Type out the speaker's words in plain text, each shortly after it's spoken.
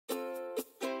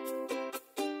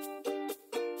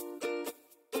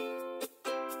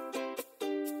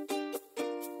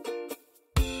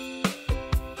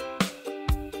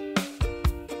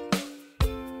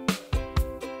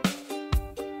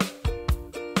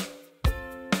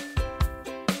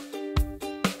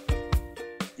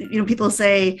people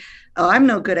say, oh, I'm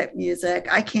no good at music,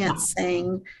 I can't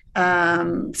sing,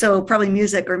 so probably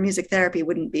music or music therapy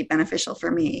wouldn't be beneficial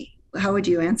for me. How would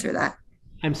you answer that?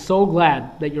 I'm so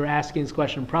glad that you're asking this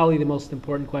question, probably the most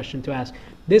important question to ask.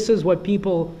 This is what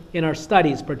people in our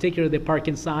studies, particularly the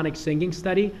Parkinsonic singing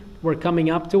study, were coming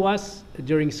up to us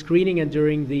during screening and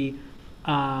during the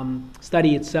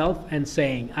study itself and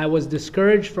saying, I was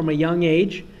discouraged from a young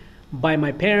age by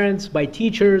my parents, by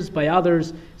teachers, by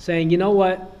others, saying, you know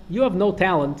what, you have no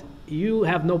talent, you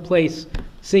have no place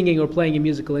singing or playing a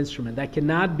musical instrument. That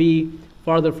cannot be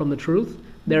farther from the truth.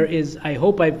 There is, I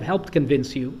hope I've helped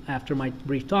convince you after my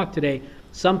brief talk today,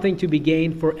 something to be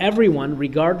gained for everyone,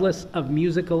 regardless of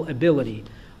musical ability,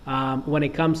 when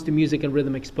it comes to music and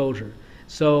rhythm exposure.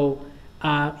 So,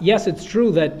 yes, it's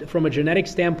true that from a genetic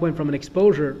standpoint, from an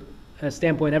exposure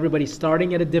standpoint, everybody's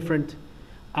starting at a different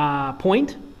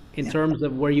point in terms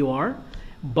of where you are,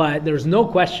 but there's no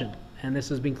question, and this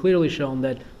has been clearly shown,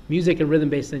 that music and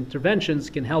rhythm-based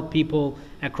interventions can help people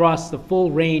across the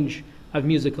full range of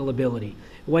musical ability.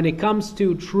 When it comes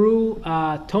to true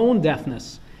tone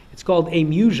deafness, it's called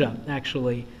amusia,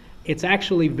 actually. It's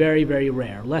actually very, very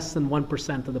rare, less than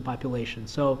 1% of the population.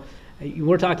 So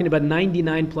we're talking about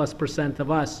 99+%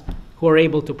 of us who are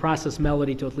able to process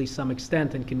melody to at least some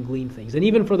extent and can glean things. And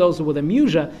even for those with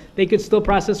amusia, they could still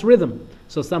process rhythm.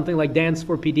 So something like dance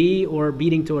for PD or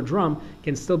beating to a drum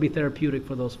can still be therapeutic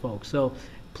for those folks. So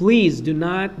please do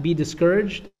not be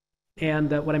discouraged.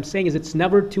 And what I'm saying is it's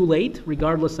never too late,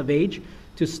 regardless of age,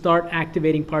 to start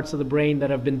activating parts of the brain that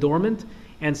have been dormant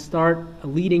and start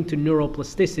leading to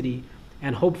neuroplasticity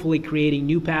and hopefully creating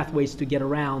new pathways to get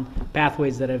around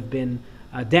pathways that have been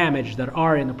damaged, that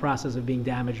are in the process of being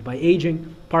damaged by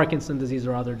aging, Parkinson's disease,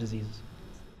 or other diseases.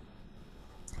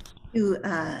 You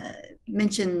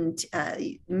mentioned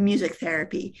music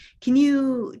therapy. Can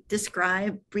you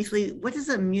describe briefly, what does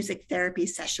a music therapy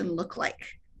session look like?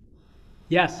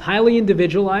 Yes, highly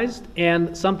individualized,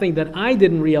 and something that I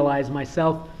didn't realize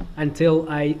myself until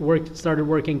I started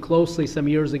working closely some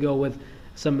years ago with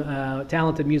some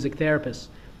talented music therapists.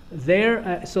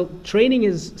 So training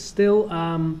is still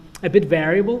a bit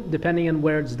variable depending on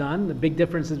where it's done. The big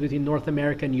differences between North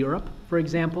America and Europe, for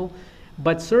example.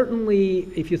 But certainly,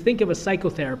 if you think of a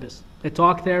psychotherapist, a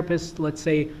talk therapist, let's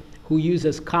say, who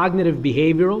uses cognitive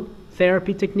behavioral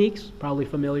therapy techniques, probably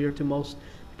familiar to most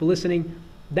people listening,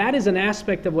 that is an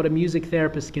aspect of what a music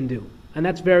therapist can do. And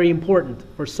that's very important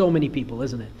for so many people,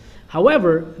 isn't it?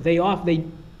 However, they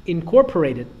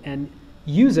incorporate it and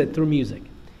use it through music,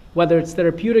 whether it's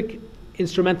therapeutic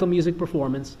instrumental music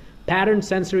performance, pattern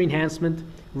sensory enhancement,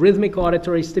 rhythmic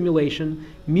auditory stimulation,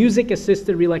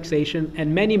 music-assisted relaxation,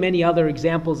 and many, many other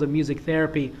examples of music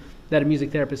therapy that a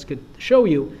music therapist could show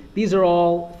you. These are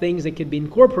all things that can be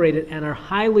incorporated and are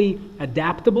highly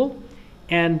adaptable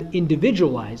and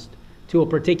individualized to a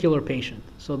particular patient.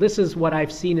 So this is what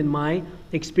I've seen in my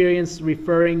experience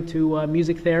referring to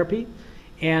music therapy.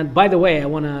 And by the way, I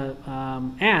want to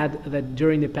add that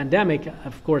during the pandemic,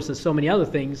 of course, as so many other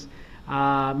things,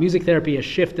 music therapy has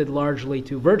shifted largely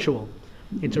to virtual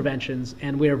interventions,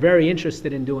 and we are very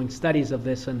interested in doing studies of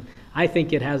this, and I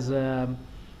think it has,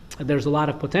 there's a lot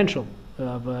of potential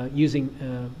of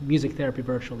using music therapy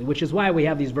virtually, which is why we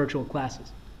have these virtual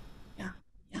classes.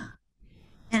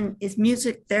 And is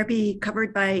music therapy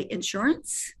covered by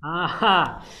insurance?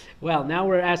 Aha. Well, now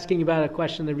we're asking about a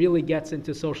question that really gets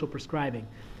into social prescribing.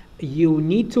 You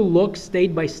need to look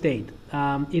state by state.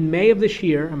 In May of this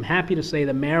year, I'm happy to say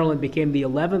that Maryland became the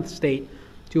 11th state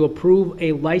to approve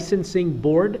a licensing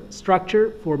board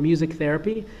structure for music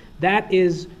therapy. That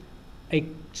is a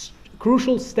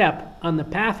crucial step on the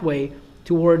pathway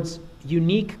towards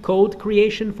unique code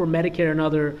creation for Medicare and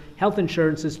other health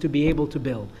insurances to be able to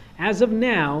bill. As of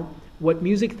now, what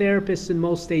music therapists in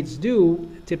most states do,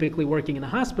 typically working in a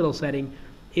hospital setting,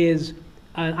 is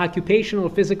an occupational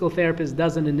or physical therapist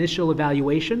does an initial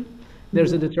evaluation.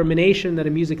 There's a determination that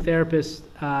a music therapist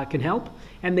can help,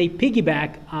 and they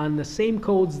piggyback on the same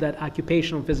codes that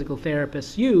occupational and physical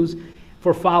therapists use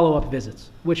for follow-up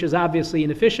visits, which is obviously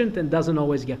inefficient and doesn't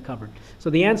always get covered. So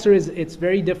the answer is it's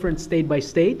very different state by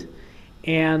state,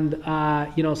 and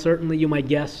certainly you might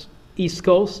guess East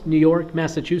Coast, New York,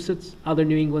 Massachusetts, other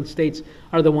New England states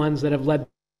are the ones that have led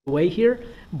the way here.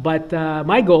 But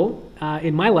my goal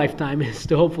in my lifetime is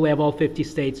to hopefully have all 50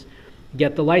 states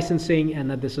get the licensing, and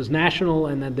that this is national,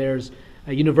 and that there's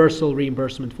a universal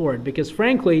reimbursement for it. Because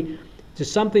frankly,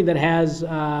 it's something that has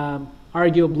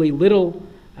arguably little,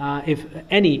 if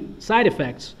any, side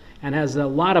effects, and has a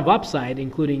lot of upside,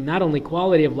 including not only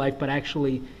quality of life, but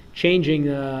actually changing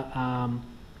the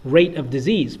rate of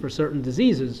disease for certain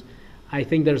diseases. I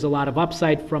think there's a lot of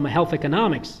upside from a health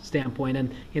economics standpoint.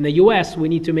 And in the US, we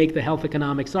need to make the health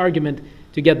economics argument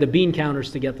to get the bean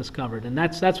counters to get this covered. And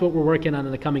that's what we're working on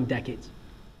in the coming decades.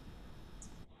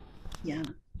 Yeah.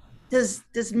 Does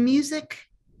music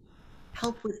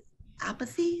help with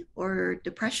apathy or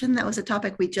depression? That was a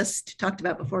topic we just talked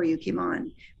about before you came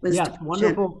on. Was Yes,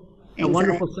 depression, a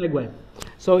wonderful anxiety? segue.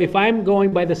 So if I'm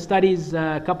going by the studies,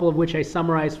 a couple of which I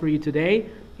summarized for you today,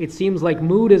 it seems like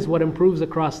mood is what improves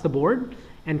across the board,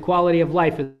 and quality of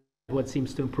life is what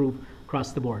seems to improve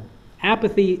across the board.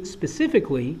 Apathy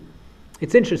specifically,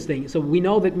 it's interesting. So we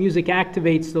know that music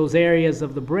activates those areas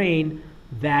of the brain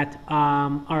that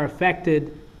are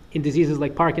affected in diseases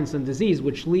like Parkinson's disease,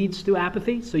 which leads to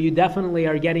apathy. So you definitely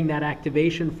are getting that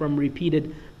activation from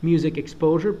repeated music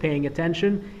exposure, paying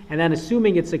attention, and then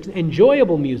assuming it's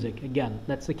enjoyable music. Again,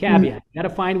 that's the caveat. You got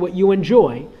to find what you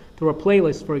enjoy through a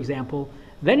playlist, for example.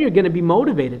 Then you're going to be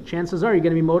motivated. Chances are you're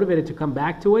going to be motivated to come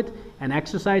back to it and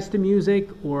exercise to music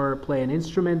or play an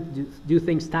instrument, do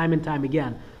things time and time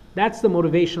again. That's the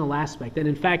motivational aspect. And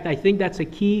in fact, I think that's a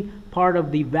key part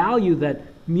of the value that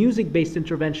music-based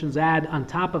interventions add on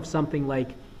top of something like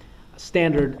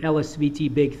standard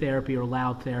LSVT big therapy or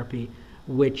loud therapy,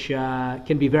 which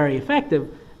can be very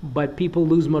effective, but people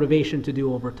lose motivation to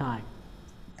do over time.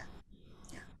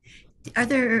 Are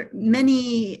there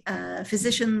many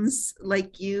physicians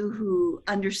like you who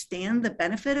understand the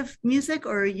benefit of music,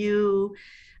 or are you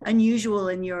unusual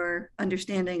in your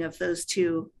understanding of those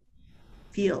two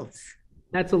fields?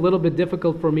 That's a little bit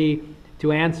difficult for me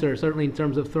to answer, certainly in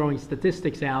terms of throwing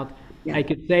statistics out. Yeah. I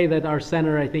could say that our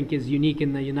center, I think, is unique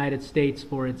in the United States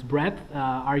for its breadth.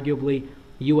 Arguably,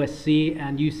 USC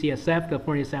and UCSF,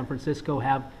 California, San Francisco,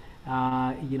 have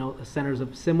centers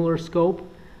of similar scope.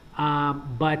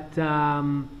 But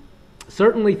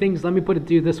certainly things, let me put it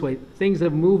to you this way, things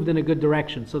have moved in a good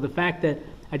direction. So the fact that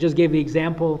I just gave the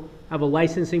example of a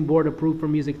licensing board approved for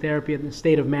music therapy in the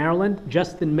state of Maryland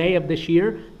just in May of this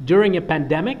year during a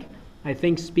pandemic, I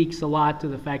think speaks a lot to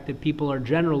the fact that people are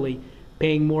generally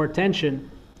paying more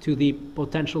attention to the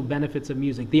potential benefits of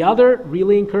music. The other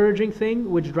really encouraging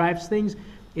thing which drives things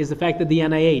is the fact that the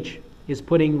NIH is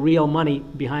putting real money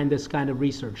behind this kind of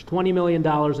research. $20 million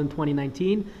in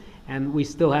 2019, and we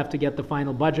still have to get the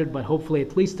final budget, but hopefully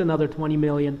at least another $20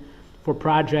 million for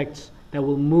projects that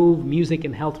will move music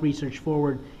and health research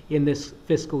forward in this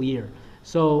fiscal year.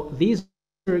 So these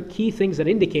are key things that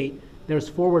indicate there's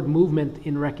forward movement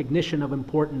in recognition of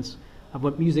importance of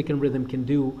what music and rhythm can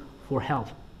do for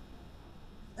health.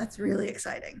 That's really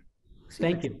exciting. Super.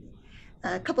 Thank you.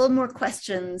 A couple of more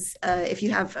questions, if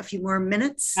you have a few more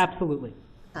minutes. Absolutely.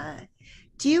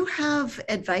 Do you have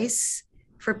advice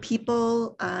for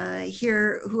people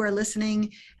here who are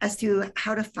listening as to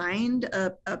how to find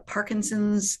a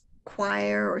Parkinson's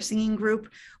choir or singing group,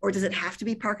 or does it have to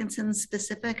be Parkinson's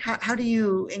specific? How do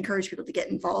you encourage people to get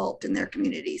involved in their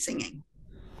community singing?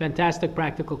 Fantastic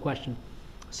practical question.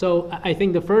 So I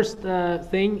think the first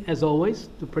thing, as always,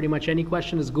 to pretty much any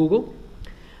question is Google.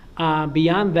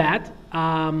 Beyond that,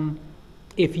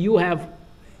 if you have,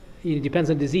 it depends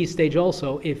on disease stage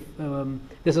also, if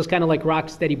this is kind of like rock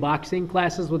steady boxing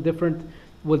classes with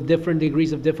different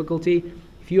degrees of difficulty.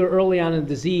 If you're early on in a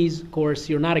disease course,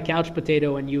 you're not a couch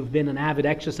potato and you've been an avid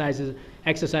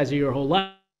exerciser your whole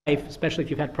life, especially if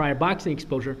you've had prior boxing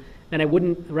exposure, then I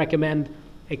wouldn't recommend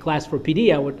a class for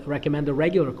PD. I would recommend a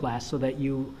regular class so that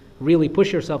you really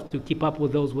push yourself to keep up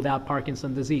with those without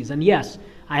Parkinson's disease. And yes,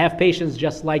 I have patients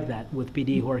just like that with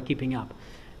PD who are keeping up.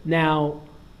 Now,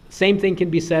 same thing can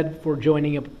be said for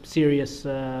joining a serious,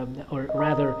 or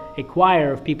rather a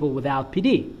choir of people without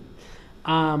PD.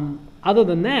 Other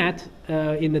than that,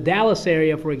 in the Dallas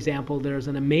area, for example, there's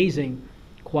an amazing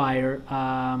choir.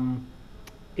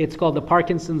 It's called the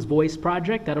Parkinson's Voice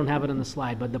Project. I don't have it on the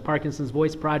slide, but the Parkinson's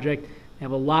Voice Project, they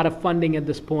have a lot of funding at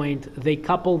this point. They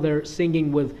couple their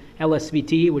singing with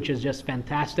LSVT, which is just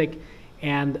fantastic.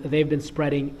 And they've been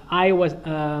spreading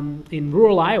in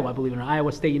rural Iowa, believe it or not,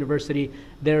 Iowa State University.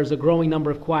 There's a growing number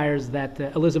of choirs that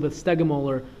Elizabeth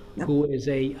Stegemoller, who is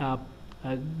a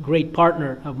great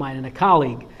partner of mine and a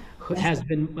colleague, has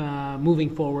been moving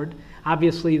forward.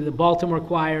 Obviously, the Baltimore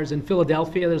choirs in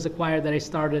Philadelphia, there's a choir that I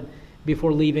started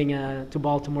before leaving to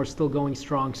Baltimore, still going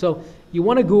strong. So you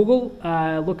want to Google,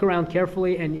 look around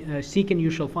carefully, and seek and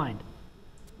you shall find.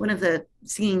 One of the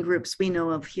singing groups we know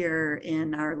of here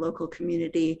in our local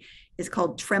community is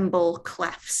called Tremble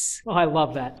Clefs. Oh, I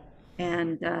love that.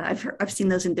 And I've seen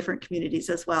those in different communities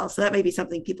as well. So that may be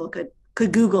something people could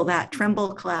Google that,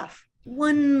 Tremble Clef.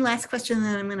 One last question,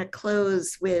 then I'm going to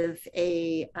close with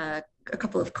a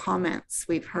couple of comments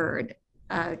we've heard.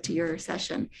 to your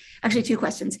session. Actually, two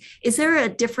questions. Is there a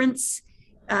difference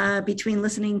between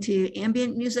listening to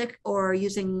ambient music or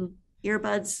using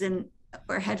earbuds and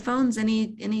or headphones?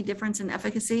 Any difference in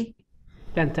efficacy?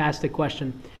 Fantastic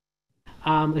question.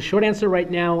 The short answer right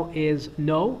now is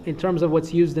no. In terms of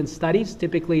what's used in studies,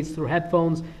 typically it's through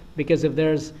headphones, because if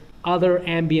there's other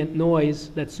ambient noise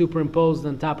that's superimposed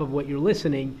on top of what you're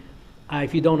listening,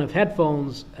 if you don't have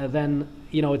headphones, then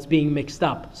it's being mixed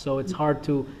up. So it's hard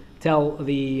to tell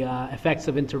the effects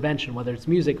of intervention, whether it's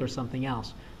music or something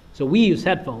else. So we use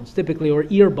headphones typically, or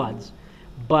earbuds,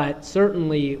 but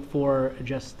certainly for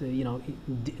just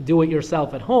do it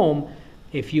yourself at home.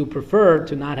 If you prefer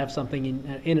to not have something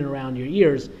in and around your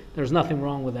ears, there's nothing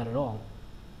wrong with that at all.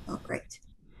 Oh, great.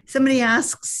 Somebody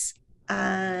asks,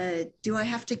 do I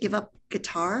have to give up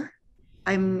guitar?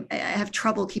 I have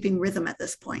trouble keeping rhythm at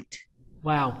this point.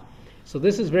 Wow. So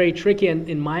this is very tricky. And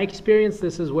in my experience,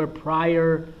 this is where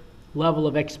prior level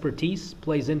of expertise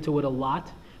plays into it a lot,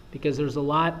 because there's a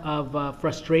lot of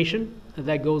frustration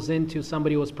that goes into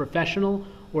somebody who is professional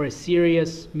or a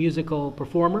serious musical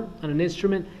performer on an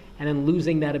instrument, and then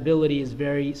losing that ability is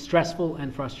very stressful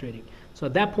and frustrating. So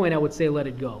at that point, I would say let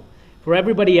it go. For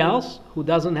everybody else who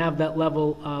doesn't have that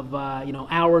level of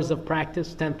hours of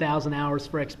practice, 10,000 hours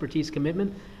for expertise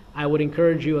commitment, I would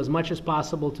encourage you as much as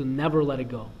possible to never let it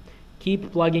go.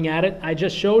 Keep plugging at it. I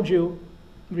just showed you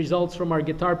results from our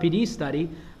guitar PD study.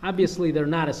 Obviously, they're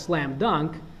not a slam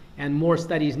dunk, and more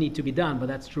studies need to be done, but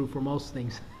that's true for most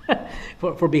things,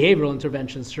 for behavioral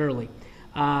interventions, surely.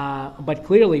 But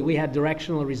clearly, we had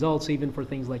directional results even for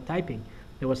things like typing.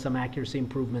 There was some accuracy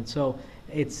improvement. So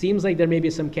it seems like there may be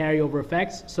some carryover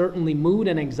effects. Certainly, mood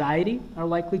and anxiety are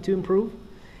likely to improve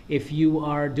if you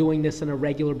are doing this on a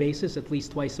regular basis, at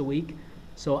least twice a week.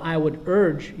 So I would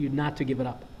urge you not to give it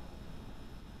up.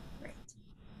 Right.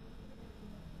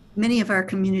 Many of our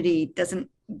community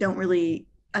don't really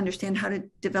understand how to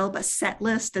develop a set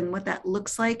list and what that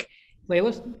looks like.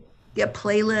 Playlist? Yeah,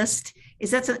 playlist.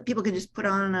 Is that something people can just put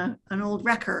on an old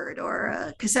record or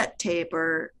a cassette tape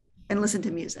and listen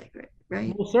to music,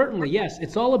 right? Well, certainly, yes.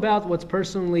 It's all about what's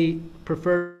personally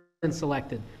preferred and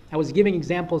selected. I was giving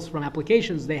examples from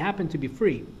applications. They happen to be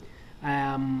free. There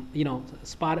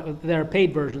are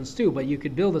paid versions too, but you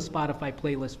could build a Spotify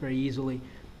playlist very easily.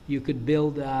 You could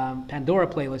build a Pandora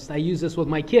playlist. I use this with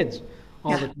my kids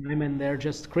all the time, and they're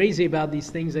just crazy about these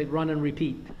things. They run and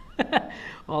repeat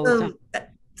all the time.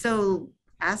 So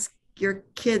ask your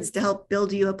kids to help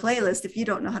build you a playlist if you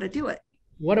don't know how to do it.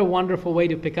 What a wonderful way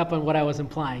to pick up on what I was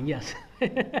implying. Yes.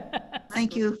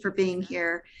 Thank you for being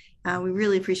here. We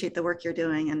really appreciate the work you're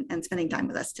doing and spending time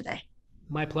with us today.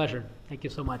 My pleasure. Thank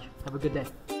you so much. Have a good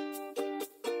day.